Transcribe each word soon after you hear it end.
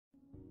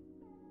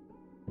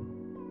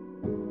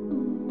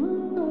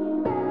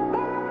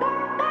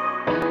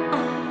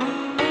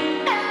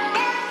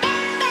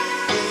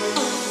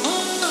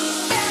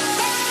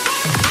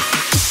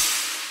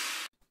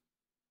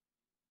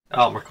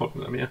Oh, I'm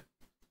recording them, yeah.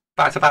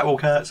 Back to back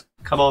walkouts.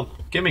 Come on,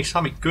 give me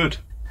something good.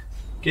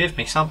 Give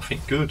me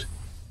something good.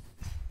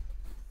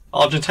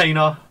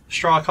 Argentina,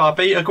 striker,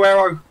 beat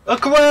Aguero.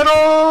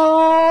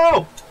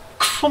 Aguero!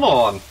 Come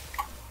on.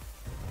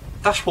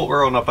 That's what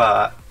we're on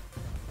about.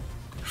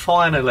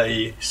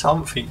 Finally,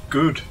 something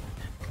good.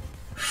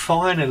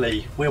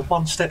 Finally, we're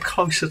one step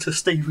closer to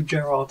Steven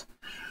Gerrard.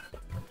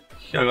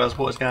 Yo guys,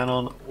 what is going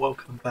on?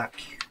 Welcome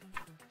back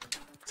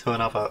to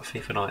another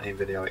FIFA19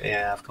 video.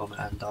 Yeah, I've gone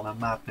and done a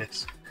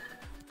madness.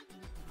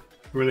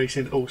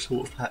 Releasing all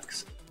sort of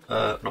packs.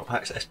 Not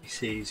packs,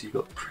 SBCs. You've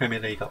got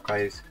Premier League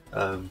upgrades.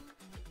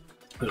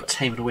 We've got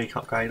Team of the Week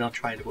upgrade,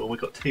 untradeable.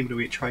 We've got Team of the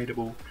Week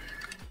tradable.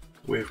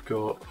 We've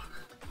got...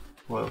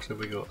 what else have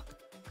we got?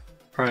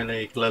 Premier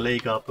League, La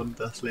Liga,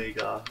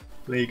 Bundesliga,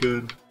 Ligue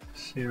 1,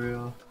 Serie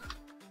A.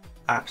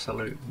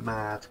 Absolute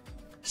mad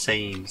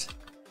scenes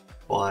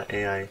by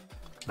EA.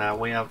 Now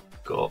we have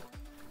got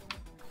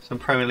some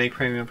Premier League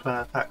premium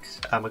player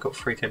packs and we've got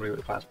 3 Team of the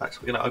Week players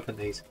packs. We're going to open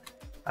these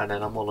and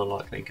then I'm more than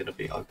likely going to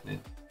be opening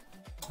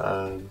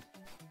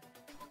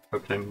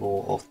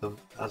more of them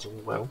as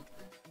well,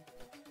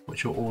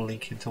 which will all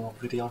link into one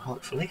video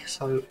hopefully.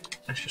 So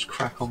let's just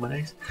crack on with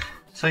these.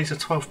 So these are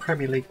 12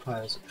 Premier League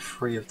players,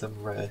 3 of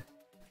them rare.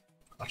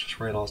 I just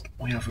realised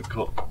we haven't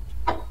got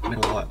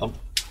middle light on.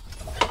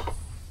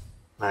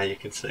 Now you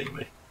can see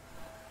me.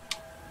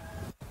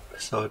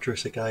 So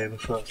Idrissa Gueye in the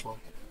first one.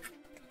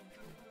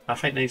 I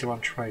think these are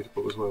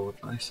untradeable as well,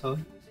 wouldn't they? So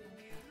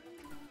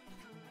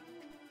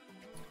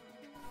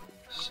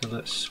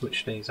let's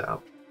switch these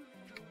out.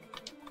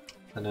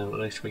 And then at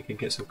least we can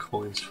get some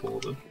coins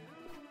for them.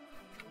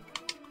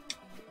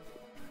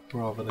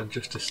 Rather than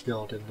just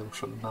discarding them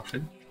for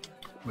nothing.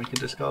 We can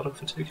discard them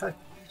for 2k.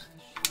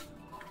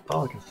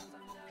 Bargain.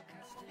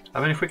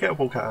 I mean, if we get a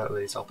walkout out of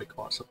these, I'll be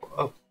quite surprised.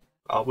 Oh,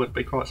 I would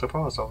be quite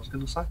surprised, I was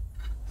going to say.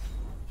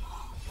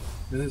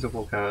 It is a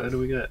walkout. Who do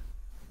we get?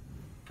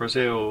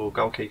 Brazil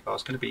goalkeeper.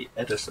 It's going to be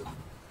Edison.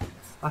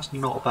 That's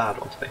not a bad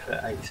one to be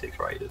fair. 86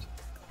 rated.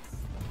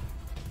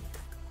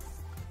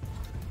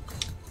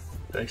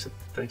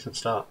 Decent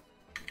start.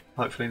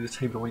 Hopefully the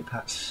Team of the Week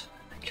packs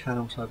can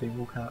also be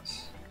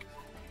walkouts.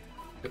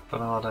 Get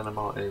Bernard and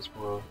Amati as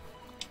well.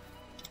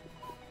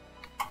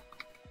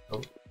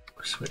 Oh,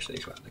 switch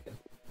these around again.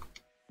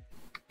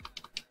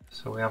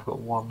 So we have got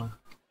one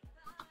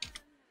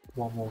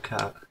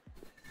walkout.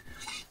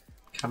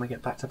 Can we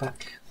get back to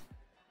back?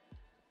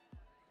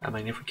 I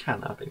mean, if we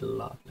can, that'd be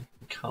lovely.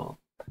 We can't.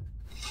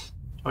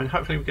 I mean,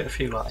 hopefully we get a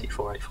few like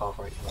 84, 85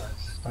 rated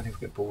players. Don't even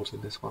get bored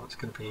in this one. It's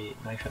going to be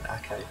Nathan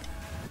Ake.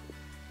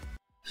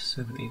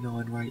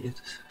 79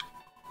 rated.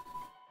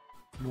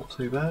 Not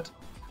too bad.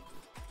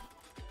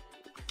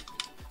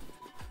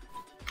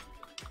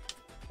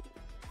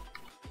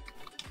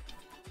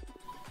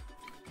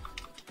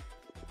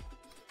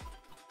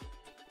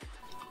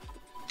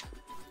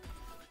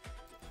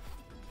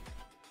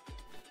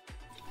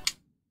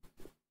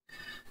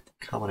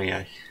 Come on,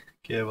 EA.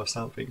 Give us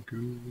something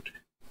good.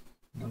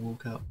 No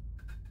walkout.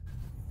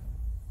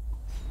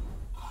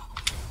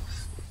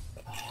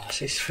 Oh,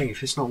 see, this thing,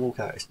 if it's not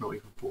walkout, it's not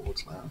even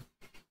boards now.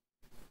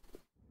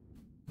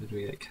 Who do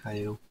we get?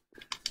 Kale.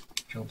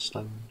 John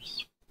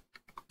Stones.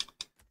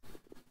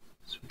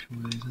 Switch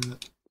all these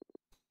out.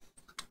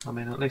 I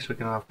mean, at least we're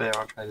going to have bare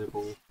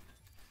untradeable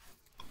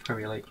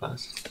Premier League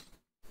players.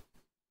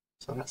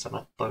 So that's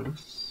a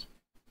bonus.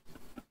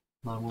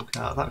 No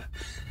walkout. That,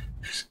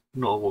 if it's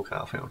not a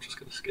walkout, I think I'm just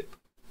going to skip.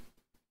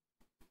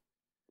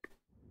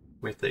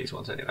 With these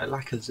ones anyway.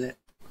 Lacazette,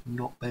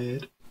 not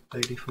bad.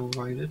 84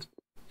 rated.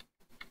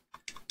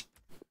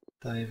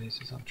 Davies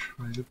is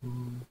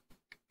untradeable.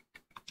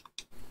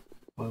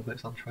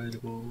 Welbeck's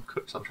untradeable.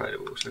 Cook's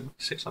untradeable, so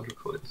 600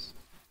 coins.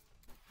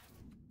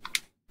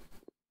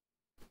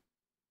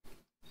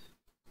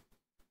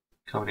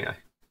 Come on, EA.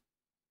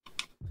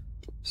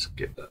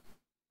 Skip that.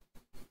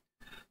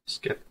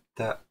 Skip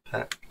that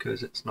pack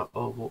because it's not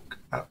a walk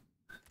out.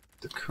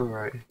 The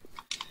Curate.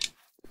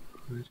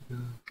 Where'd it go?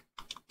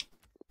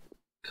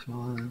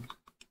 Climb.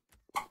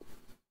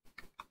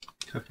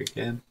 Cook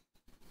again.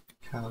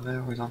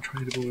 Calero is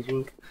untradeable as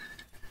well.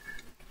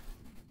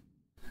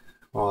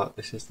 Right,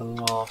 this is the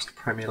last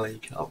Premier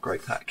League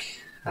upgrade pack,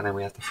 and then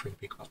we have the 3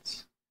 big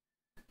ones.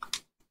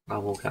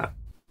 No walkout.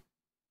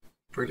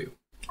 Brilliant.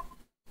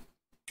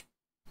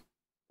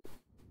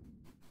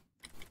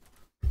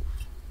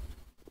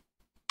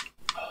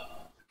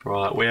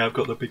 Right, we have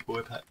got the big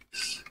boy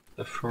packs.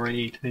 The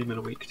 3 Team of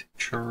the Week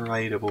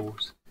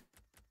tradables.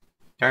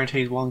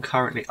 Guarenteed 1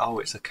 currently. Oh,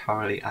 it's a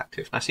currently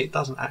active. Now, see, it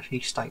doesn't actually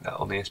state that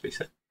on the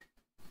SBC.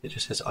 It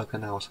just says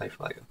open now or save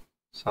later.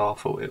 So I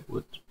thought it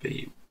would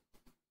be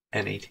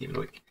any Team of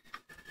the Week.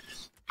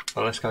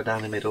 So let's go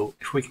down the middle.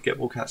 If we could get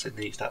walkouts in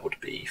these, that would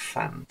be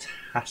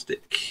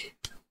fantastic.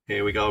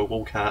 Here we go,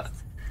 walkout.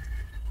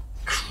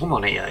 Come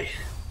on, EA.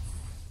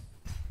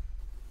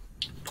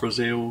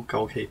 Brazil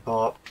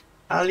goalkeeper.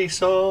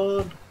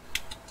 Alisson.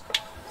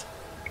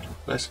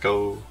 Let's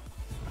go.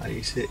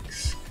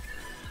 86.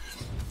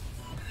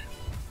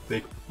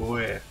 Big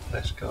boy.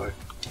 Let's go.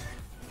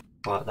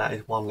 Right, that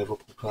is one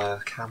Liverpool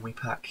player. Can we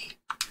pack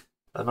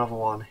another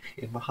one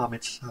in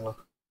Mohamed Salah?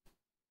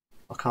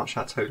 I can't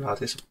shout too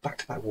loud. It's a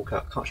back-to-back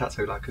walkout. I can't shout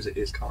too loud because it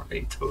is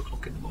currently 2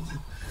 o'clock in the morning.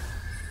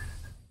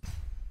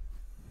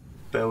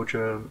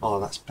 Belgium. Oh,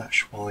 that's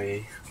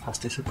Batshuayi. That's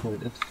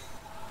disappointing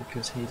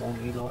because he's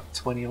only like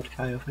 20 odd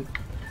K, I think.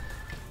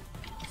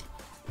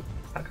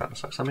 That kind of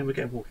sucks. I mean, we're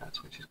getting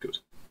walkouts, which is good.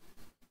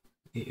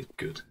 It is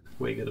good.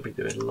 We're going to be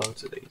doing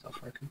loads of these, I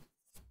reckon.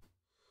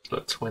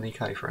 Look,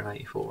 20k for an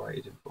 84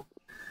 rated info.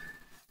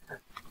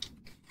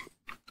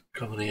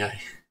 Come on, EA.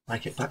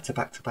 Make it back to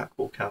back to back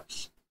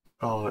walkouts.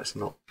 Oh, it's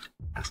not.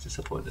 That's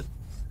disappointing.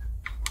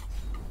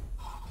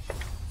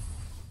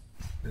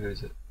 Who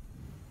is it?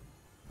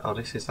 Oh,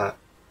 this is that.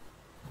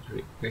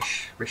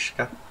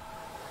 Rishka.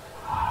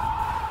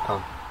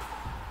 Oh.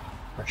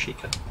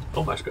 Rashika.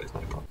 Almost got his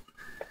name wrong.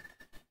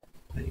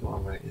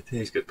 81 rated.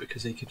 He's good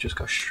because he could just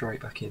go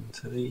straight back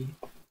into the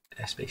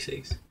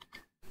SBCs.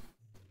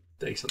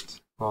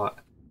 Decent. Right.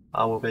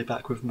 I will be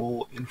back with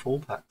more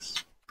inform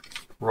packs.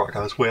 Right,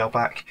 guys, we are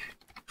back.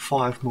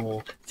 5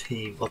 more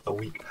team of the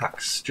week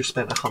packs. Just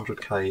spent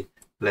 100k.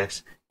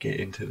 Let's get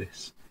into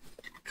this.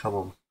 Come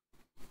on.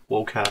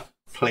 Walkout.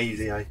 Please,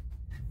 EA.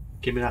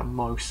 Give me that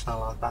Mo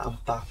Salah, that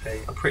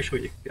Mbappe. I'm pretty sure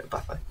you can get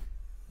Mbappe.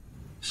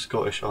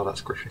 Scottish. Oh,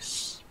 that's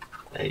Griffiths.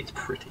 He's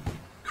pretty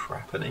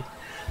crap, isn't he?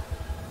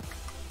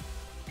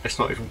 It's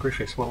not even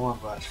Griffiths. What one?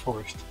 That's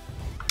Forest.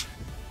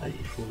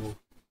 84.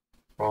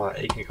 Right,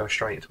 he can go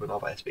straight into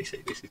another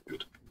SBC. This is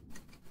good.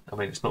 I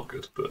mean, it's not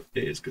good, but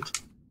it is good.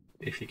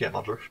 If you get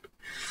my drift.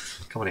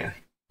 Come on here.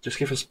 Just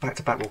give us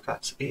back-to-back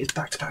walkouts. It is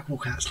back-to-back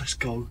walkouts. Let's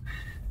go.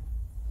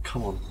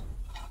 Come on.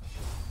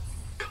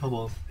 Come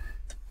on.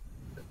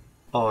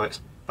 Oh, it's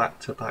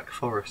back-to-back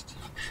Forest.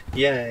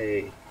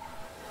 Yay!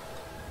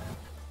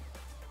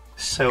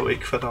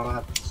 Celtic for the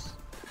lads.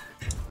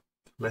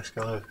 Let's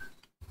go.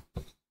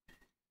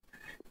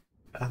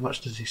 How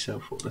much does he sell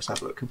for? Let's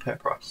have a look. Compare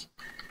price.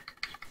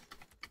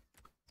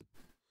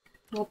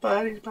 Not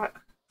bad. He's back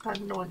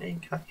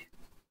 19k.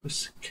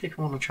 Let's keep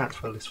him on the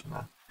transfer list for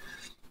now.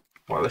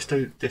 Right, let's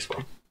do this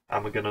one,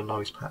 and we're gonna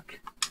nose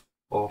pack.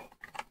 Oh,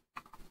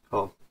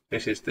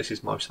 this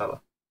is Mo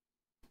Salah.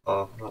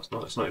 Oh, no, it's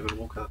not. It's not even a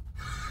walkout.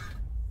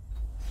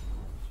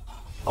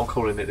 I'm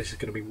calling it. This is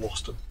gonna be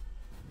Waston.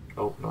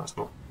 Oh no, it's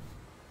not.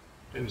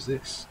 Who's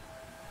this?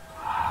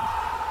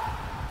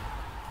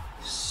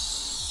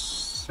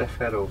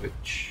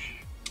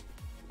 Seferovic.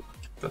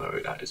 Don't know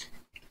who that is.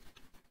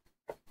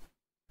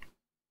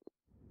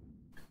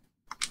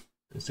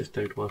 Is this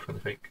dude worth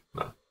anything?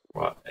 No.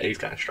 Right, he's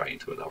going straight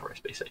into another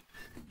SBC.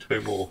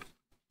 2 more.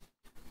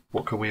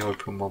 What can we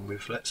open one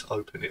with? Let's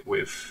open it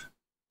with...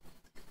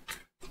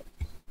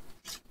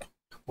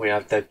 We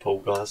have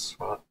Deadpool, guys.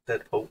 Right,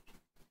 Deadpool.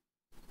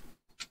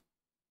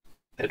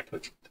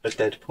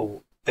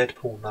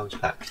 Deadpool nose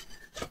pack.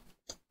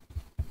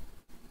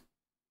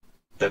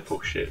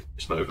 Deadpool shit.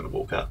 It's not even a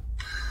walkout.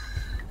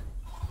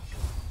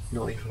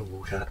 Not even a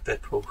walkout.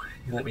 Deadpool.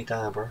 You let me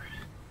down, bro.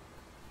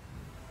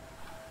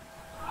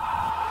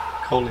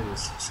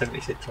 Collins,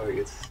 76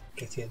 rated.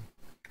 Get in.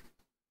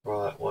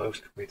 Right, what else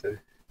can we do?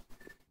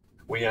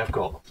 We have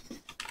got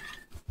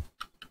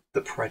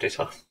the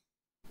Predator.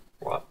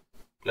 Right,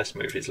 let's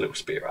move his little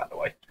spear out of the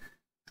way.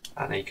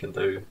 And he can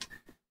do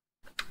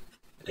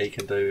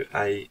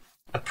a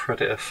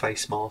Predator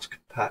face mask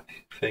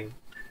pack thing.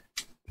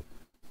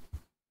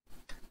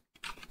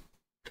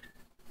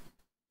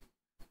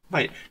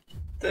 Mate,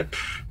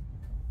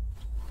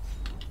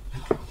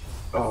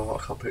 oh,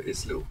 I can't put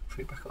his little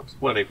thing back on.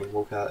 Won't even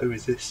walk out. Who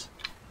is this?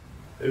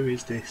 Who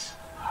is this?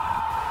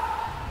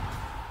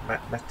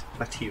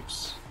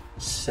 Matthews,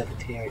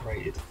 78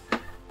 rated.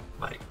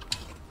 Mate.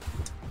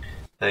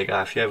 There you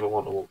go. If you ever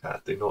want to walk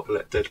out, do not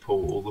let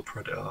Deadpool or the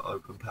Predator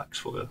open packs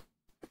for you.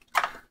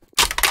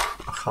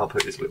 I can't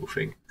put his little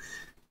thing.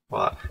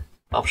 Right,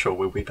 I'm sure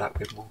we'll be back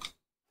with more.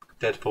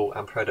 Deadpool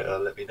and Predator,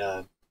 let me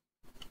down.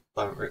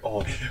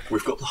 Oh,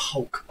 we've got the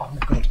Hulk. Oh my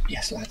god,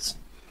 yes, lads.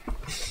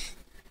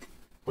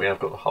 We have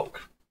got the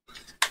Hulk.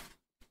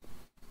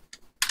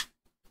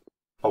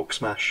 Hulk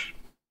smash.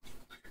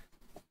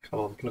 Come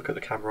on, look at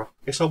the camera.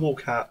 It's a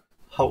walkout.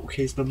 Hulk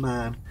is the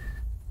man.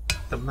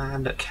 The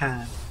man that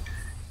can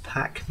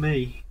pack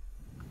me.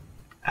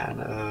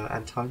 And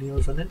Antonio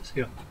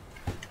Valencia.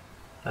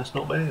 That's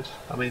not bad.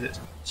 I mean,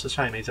 it's a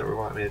shame he's at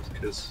right mid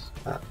because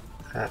that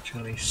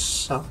actually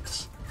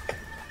sucks.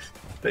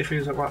 But if he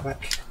was at right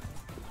back,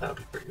 that would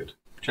be pretty good.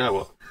 Do you know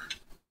what?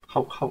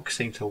 Hulk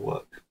seemed to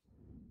work.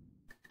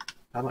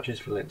 How much is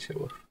Valencia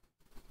worth?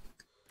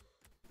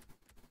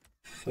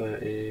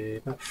 30,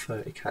 about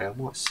 30k. I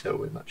might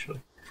sell him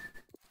actually.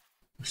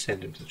 I'll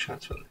send him to the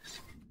transfer list.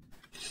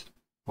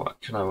 Right,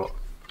 do you know what?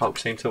 Hulk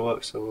seemed to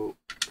work, so we'll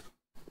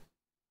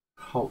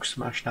Hulk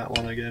smash that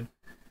one again.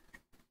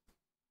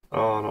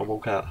 Oh, no,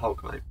 walk out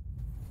Hulk, mate.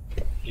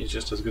 He's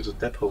just as good as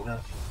Deadpool now.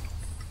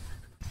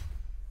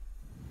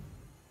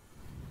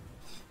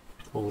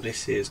 Oh,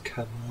 this is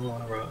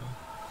Kamara.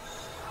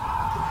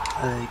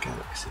 A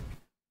Galaxy.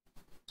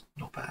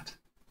 Not bad.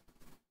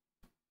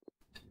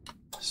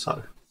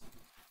 So,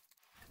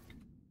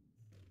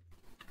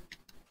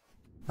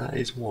 That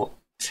is what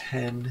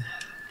 10.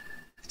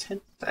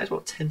 That is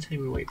what 10 team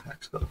of the week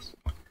packs got us.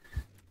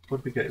 What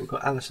did we get? We've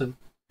got Allison,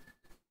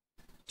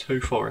 2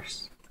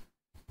 Forest,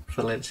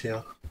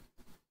 Valencia,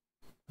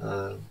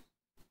 a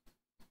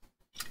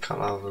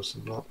couple of others,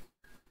 and not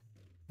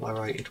my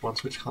rated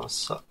ones, which kind of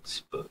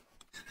sucks, but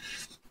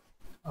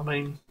I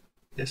mean,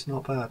 it's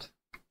not bad.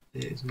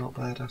 It is not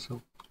bad at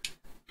all.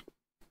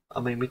 I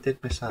mean, we did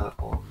miss out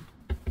on.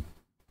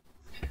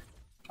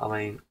 I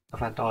mean,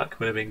 Van Dijk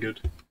would have been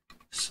good.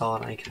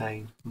 Sane,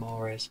 Kane,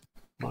 Mahrez,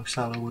 Mo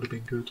Salah would have been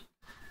good.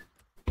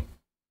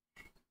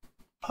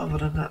 Other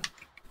than that,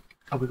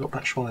 oh, we got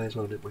Batshuayi as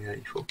well, didn't we?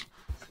 84.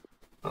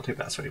 Not too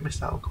bad, so we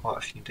missed out on quite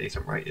a few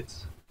decent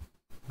rateds.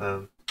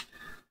 But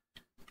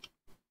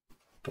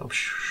I'm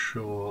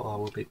sure I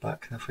will be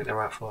back. I think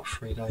they're out for like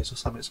 3 days or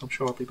something, so I'm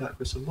sure I'll be back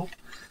with some more.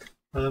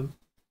 But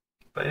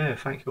yeah,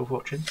 thank you all for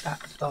watching.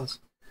 That does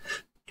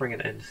bring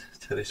an end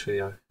to this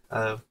video.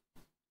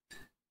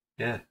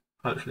 Yeah,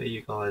 hopefully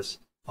you guys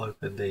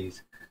open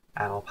these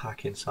and I'll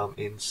pack in some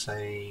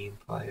insane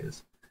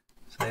players.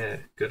 So yeah,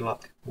 good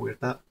luck with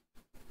that.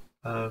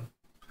 Yeah,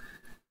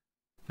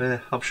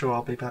 I'm sure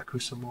I'll be back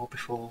with some more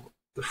before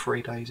the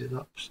 3 days is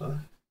up, so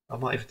I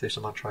might even do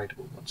some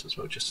untradeable ones as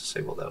well just to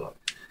see what they're like.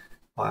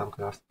 I am going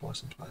to have to buy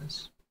some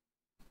players,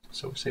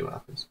 so we'll see what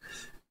happens.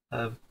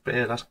 But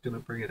yeah, that's going to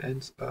bring it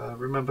in.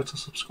 Remember to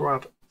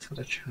subscribe to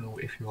the channel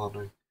if you are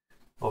new.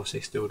 Obviously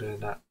still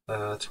doing that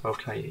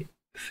 12,000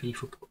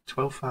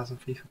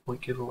 FIFA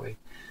point giveaway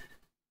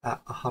at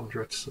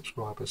 100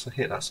 subscribers, so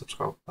hit that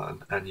subscribe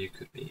button and you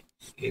could be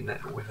in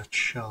there with a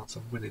chance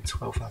of winning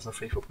 12,000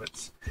 FIFA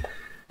points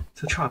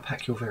to try and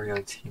pack your very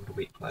own team of the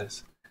week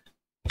players.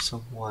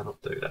 So why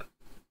not do that?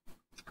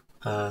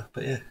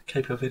 But yeah,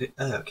 keep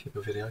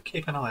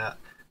an eye out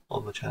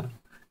on the channel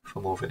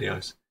for more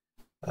videos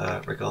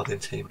regarding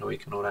team of the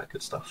week and all that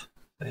good stuff.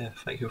 So yeah,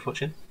 thank you for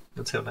watching.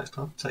 Until next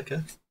time, take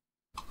care.